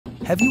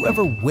Have you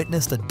ever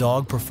witnessed a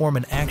dog perform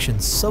an action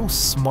so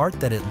smart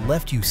that it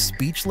left you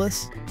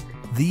speechless?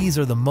 These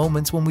are the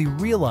moments when we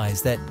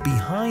realize that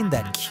behind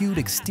that cute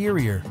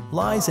exterior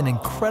lies an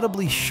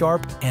incredibly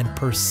sharp and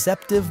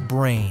perceptive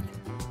brain.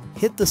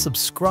 Hit the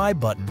subscribe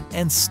button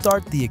and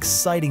start the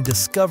exciting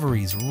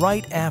discoveries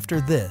right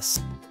after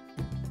this.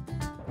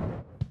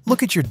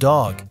 Look at your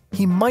dog.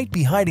 He might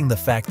be hiding the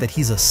fact that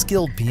he's a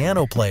skilled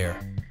piano player.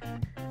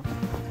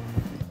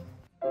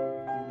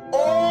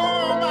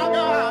 Oh my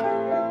God!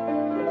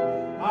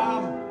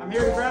 I'm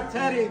here to grab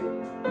Teddy.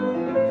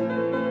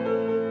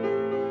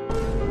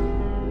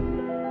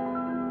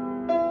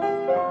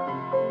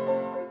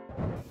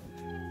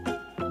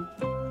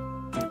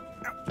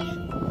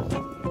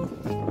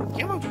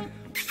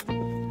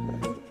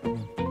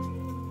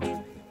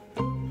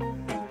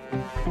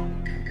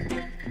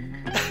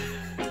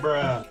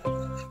 Bruh.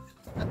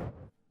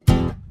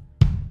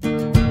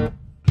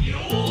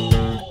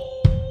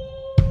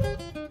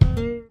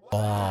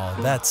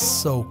 Aw, that's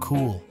so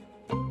cool.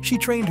 She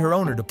trained her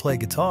owner to play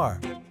guitar.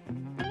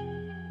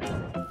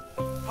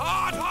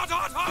 Hot, hot,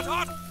 hot, hot,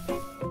 hot.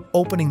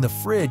 Opening the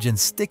fridge and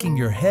sticking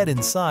your head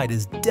inside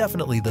is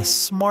definitely the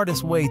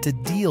smartest way to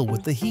deal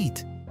with the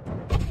heat.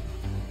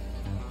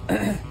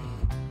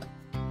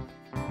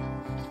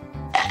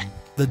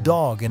 The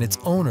dog and its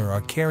owner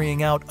are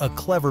carrying out a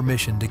clever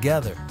mission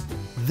together.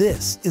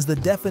 This is the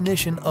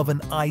definition of an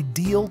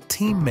ideal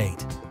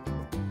teammate.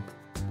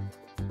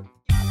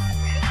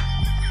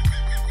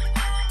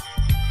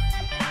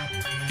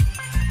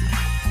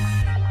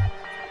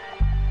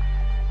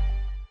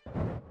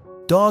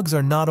 Dogs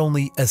are not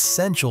only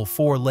essential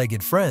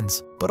four-legged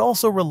friends, but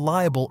also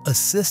reliable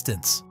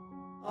assistants.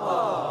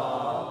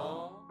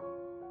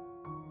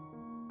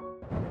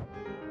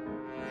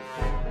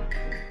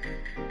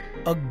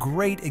 A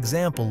great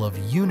example of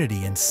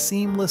unity and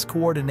seamless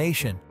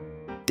coordination,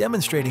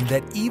 demonstrating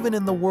that even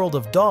in the world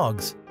of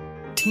dogs,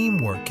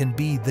 teamwork can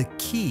be the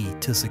key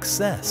to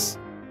success.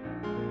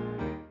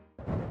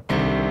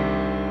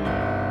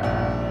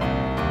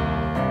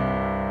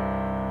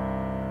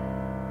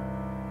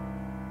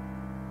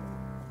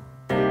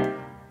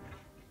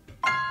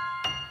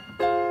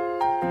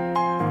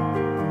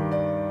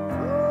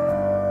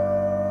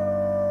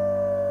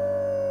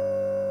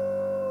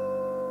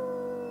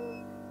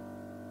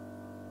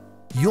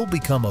 You'll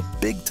become a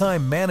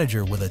big-time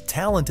manager with a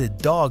talented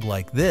dog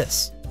like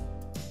this.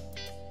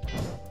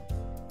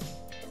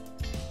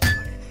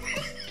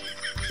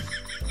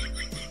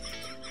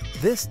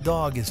 This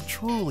dog is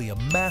truly a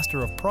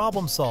master of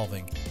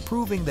problem-solving,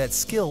 proving that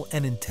skill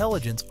and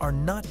intelligence are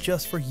not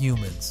just for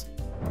humans.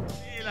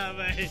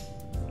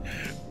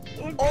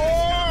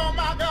 Oh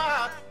my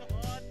God!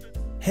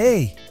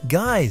 Hey,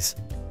 guys!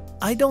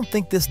 I don't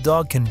think this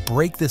dog can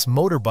break this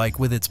motorbike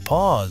with its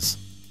paws.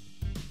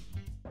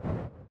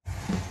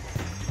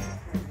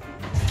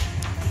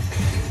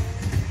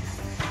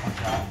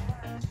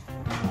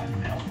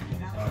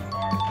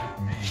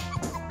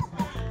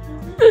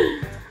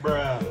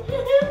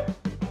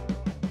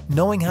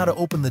 Knowing how to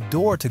open the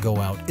door to go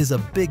out is a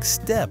big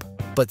step,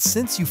 but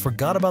since you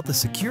forgot about the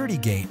security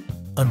gate,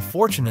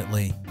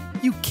 unfortunately,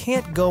 you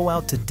can't go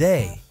out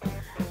today.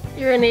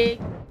 You're an egg.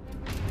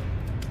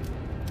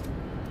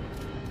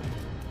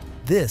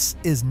 This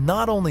is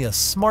not only a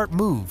smart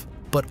move,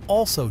 but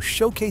also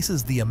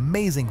showcases the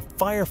amazing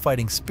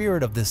firefighting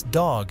spirit of this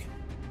dog.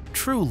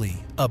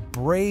 Truly a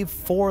brave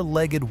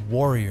four-legged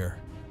warrior,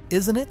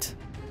 isn't it?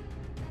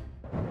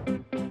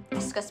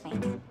 Excuse me.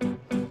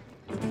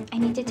 I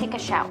need to take a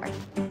shower.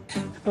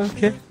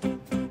 Okay.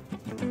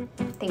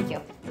 Thank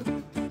you.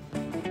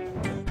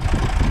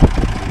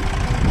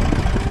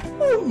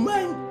 Oh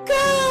my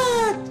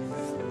God!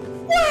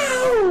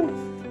 Wow!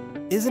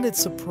 Isn't it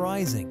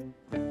surprising?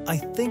 I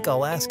think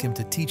I'll ask him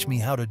to teach me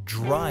how to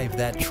drive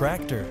that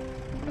tractor.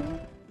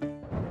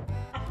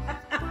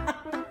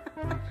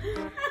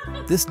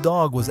 This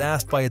dog was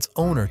asked by its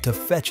owner to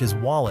fetch his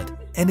wallet,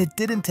 and it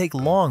didn't take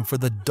long for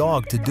the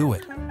dog to do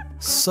it.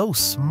 So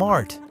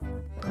smart.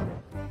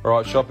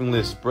 Alright, shopping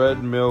list: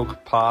 bread,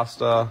 milk,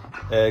 pasta,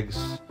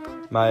 eggs,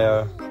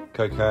 mayo,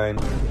 cocaine.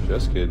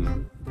 Just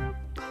kidding.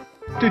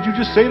 Did you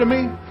just say to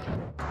me?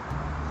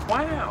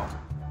 Wow!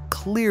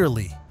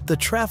 Clearly, the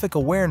traffic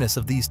awareness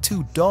of these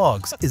two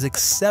dogs is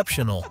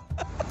exceptional.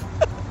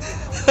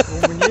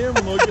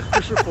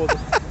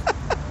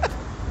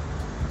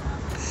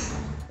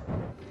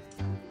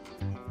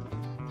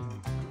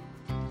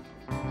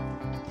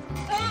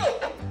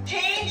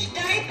 Change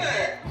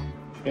diaper.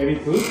 Baby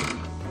poop?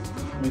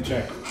 Let me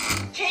check.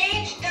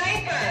 Change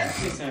diaper.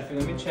 Hey, Sanford,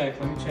 let me check.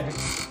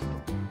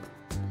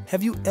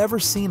 Have you ever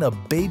seen a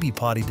baby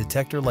potty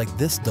detector like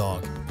this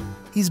dog?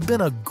 He's been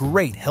a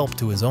great help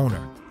to his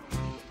owner.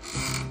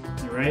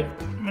 You right?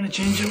 I'm gonna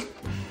change him.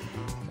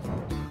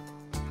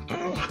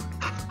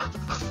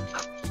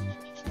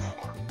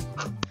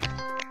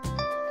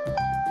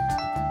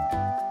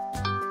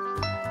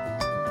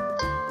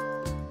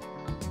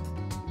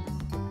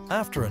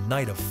 After a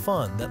night of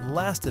fun that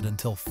lasted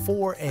until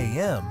 4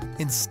 a.m.,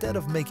 instead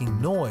of making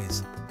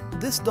noise,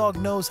 This dog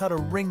knows how to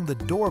ring the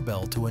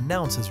doorbell to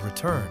announce his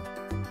return.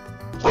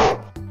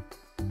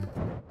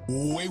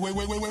 Wait.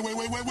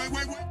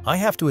 I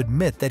have to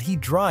admit that he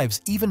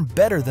drives even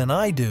better than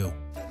I do.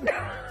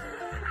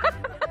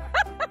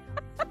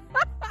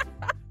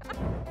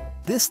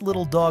 This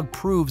little dog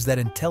proves that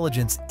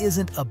intelligence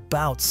isn't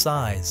about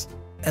size.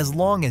 As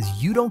long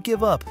as you don't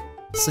give up,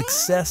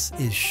 success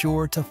is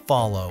sure to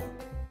follow.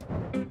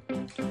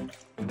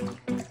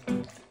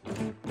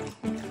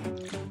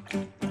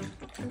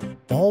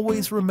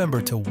 Always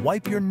remember to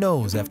wipe your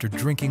nose after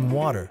drinking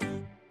water.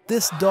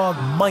 This dog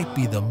might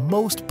be the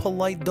most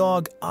polite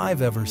dog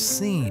I've ever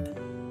seen.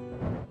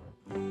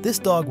 This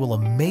dog will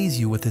amaze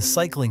you with his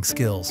cycling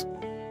skills.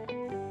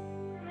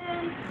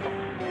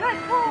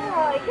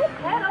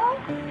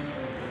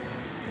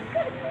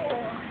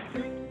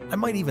 I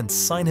might even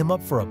sign him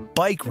up for a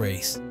bike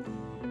race.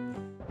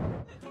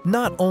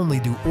 Not only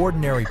do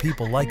ordinary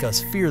people like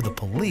us fear the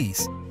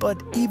police,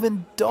 but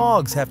even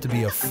dogs have to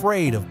be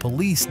afraid of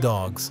police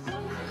dogs.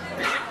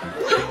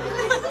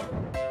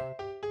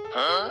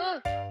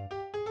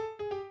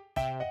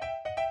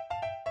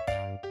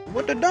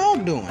 What the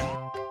dog doing?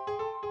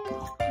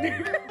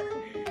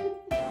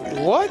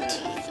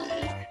 What?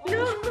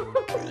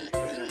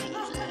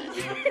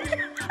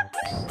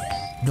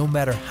 No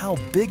matter how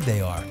big they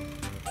are,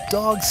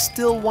 dogs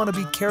still want to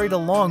be carried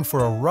along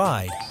for a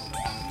ride.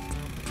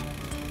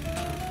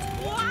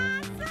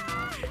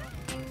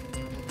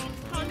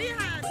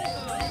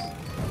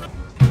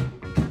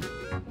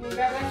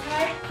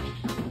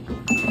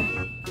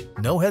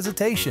 No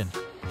hesitation,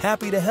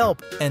 happy to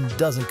help and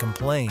doesn't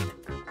complain.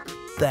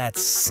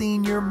 That's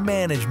senior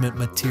management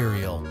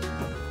material.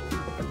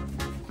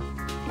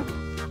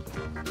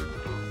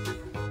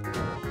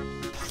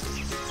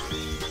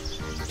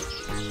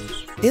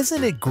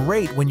 Isn't it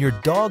great when your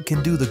dog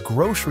can do the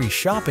grocery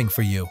shopping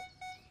for you?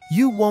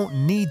 You won't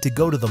need to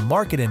go to the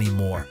market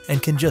anymore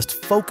and can just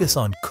focus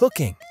on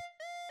cooking.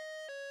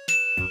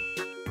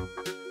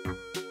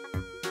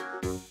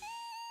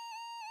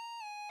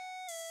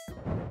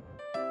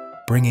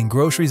 Bringing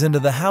groceries into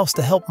the house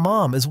to help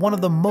mom is one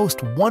of the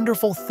most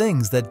wonderful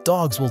things that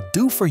dogs will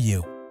do for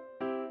you.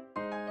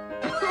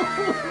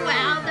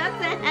 Wow,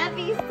 that's a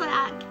heavy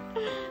sack.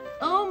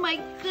 Oh my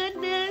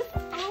goodness.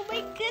 Oh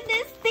my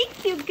goodness.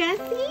 Thank you,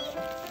 Gussie.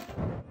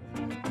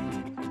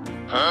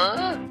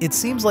 It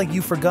seems like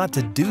you forgot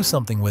to do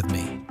something with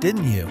me,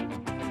 didn't you?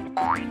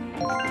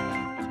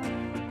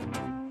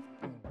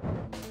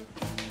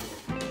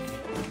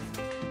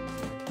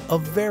 A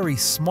very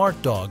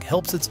smart dog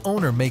helps its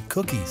owner make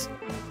cookies.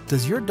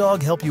 Does your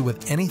dog help you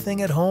with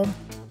anything at home?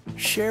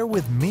 Share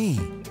with me.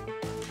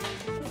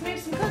 Let's make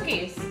some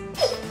cookies.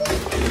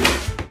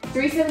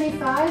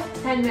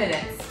 $3.75, 10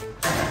 minutes.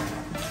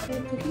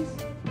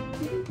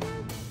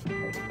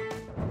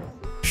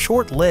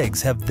 Short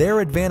legs have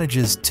their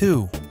advantages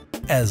too,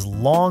 as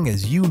long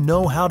as you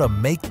know how to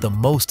make the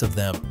most of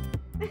them.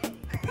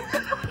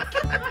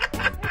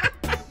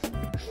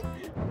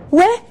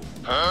 What?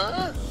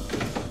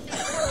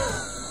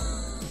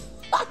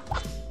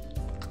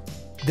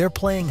 They're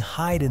playing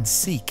hide and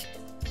seek.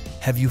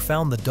 Have you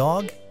found the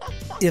dog?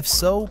 If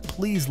so,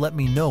 please let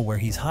me know where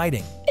he's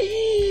hiding.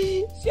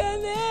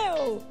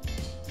 Chanel!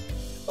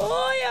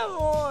 Oi,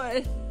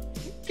 amor!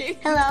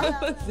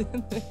 Hello?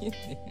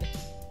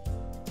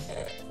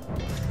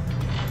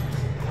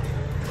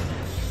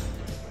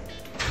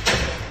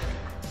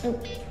 Oh.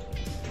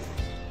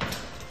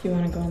 You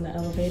want to go on the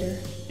elevator?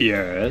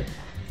 Yeah.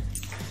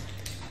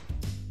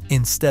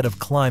 Instead of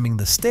climbing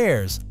the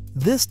stairs,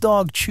 this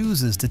dog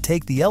chooses to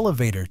take the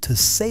elevator to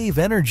save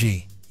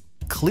energy.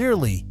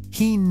 Clearly,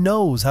 he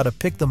knows how to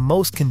pick the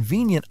most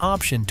convenient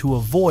option to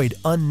avoid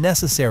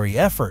unnecessary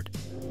effort.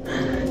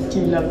 Do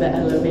you love the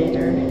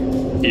elevator?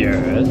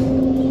 Yeah.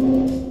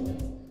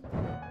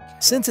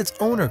 Since its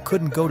owner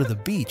couldn't go to the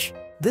beach,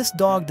 this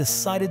dog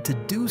decided to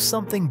do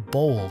something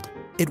bold.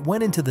 It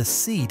went into the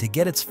sea to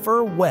get its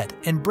fur wet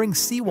and bring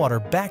seawater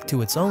back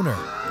to its owner.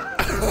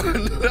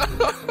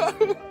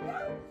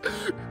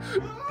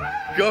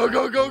 Go.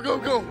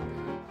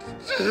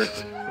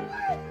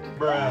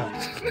 Bruh.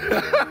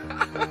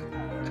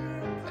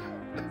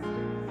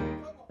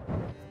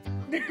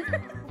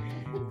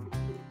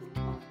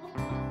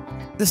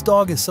 This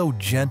dog is so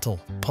gentle,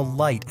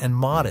 polite, and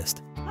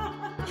modest.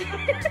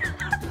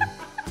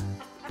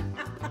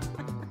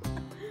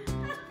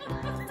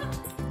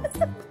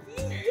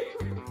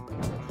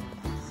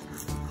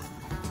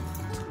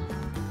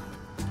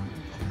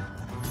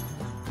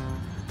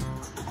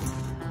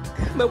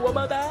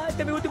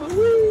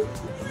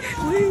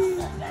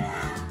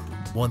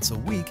 Once a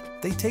week,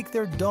 they take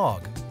their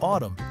dog,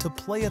 Autumn, to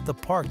play at the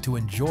park to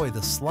enjoy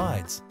the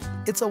slides.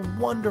 It's a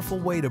wonderful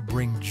way to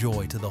bring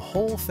joy to the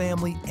whole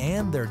family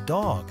and their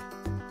dog.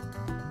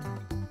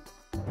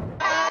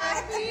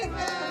 Happy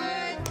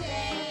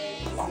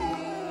birthday to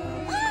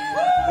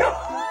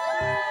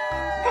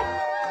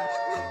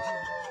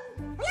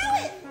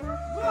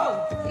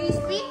you.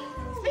 Squeak.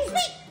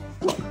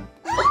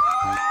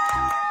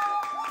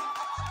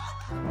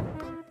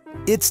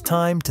 It's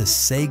time to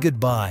say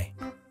goodbye.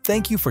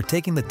 Thank you for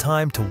taking the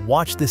time to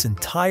watch this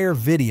entire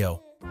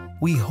video.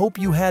 We hope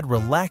you had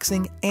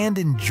relaxing and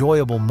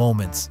enjoyable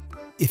moments.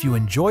 If you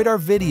enjoyed our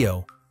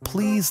video,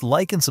 please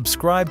like and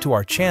subscribe to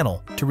our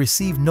channel to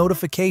receive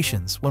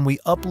notifications when we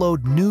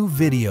upload new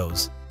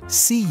videos.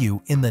 See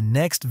you in the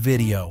next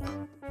video.